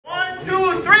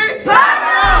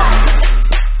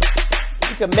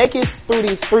can make it through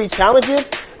these 3 challenges,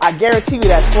 I guarantee you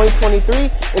that 2023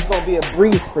 is going to be a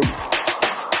breeze for you.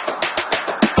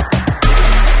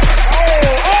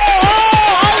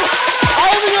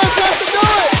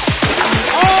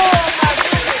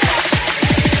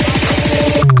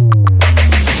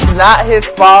 It's not his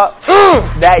fault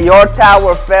that your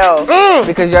tower fell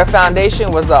because your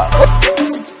foundation was up.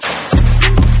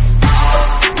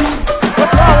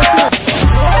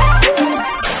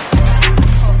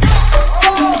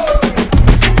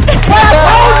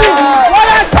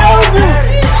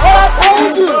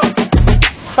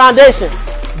 Foundation.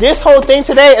 This whole thing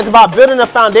today is about building a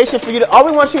foundation for you to, all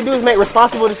we want you to do is make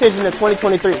responsible decisions in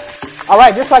 2023. All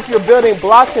right, just like you're building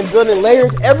blocks and building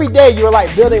layers, every day you're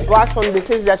like building blocks on the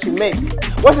decisions that you make.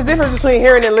 What's the difference between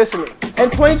hearing and listening? In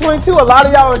 2022, a lot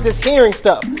of y'all are just hearing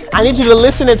stuff. I need you to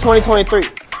listen in 2023.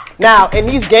 Now, in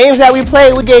these games that we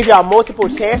played, we gave y'all multiple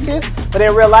chances, but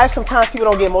in real life, sometimes people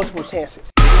don't get multiple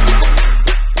chances.